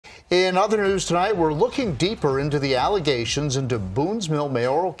In other news tonight, we're looking deeper into the allegations into Boones Mill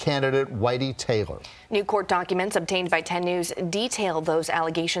mayoral candidate Whitey Taylor. New court documents obtained by 10 News detail those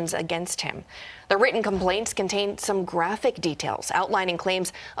allegations against him. The written complaints contain some graphic details outlining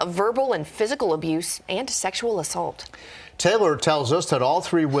claims of verbal and physical abuse and sexual assault. Taylor tells us that all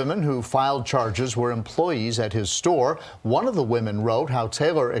three women who filed charges were employees at his store. One of the women wrote how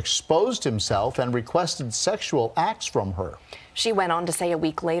Taylor exposed himself and requested sexual acts from her. She went on to say a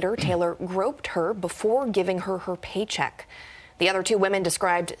week later, Taylor groped her before giving her her paycheck. The other two women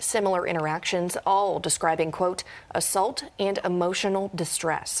described similar interactions, all describing, quote, assault and emotional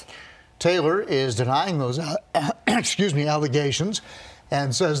distress. Taylor is denying those allegations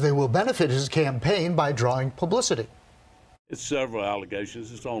and says they will benefit his campaign by drawing publicity. It's several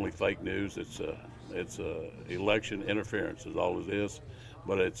allegations. It's only fake news. It's election interference is all it is,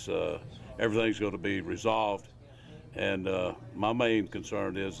 but everything's going to be resolved. And my main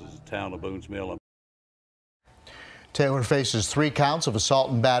concern is the town of Boones Mill. Taylor faces 3 counts of assault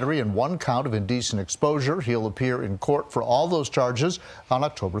and battery and 1 count of indecent exposure. He'll appear in court for all those charges on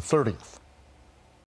October 30th.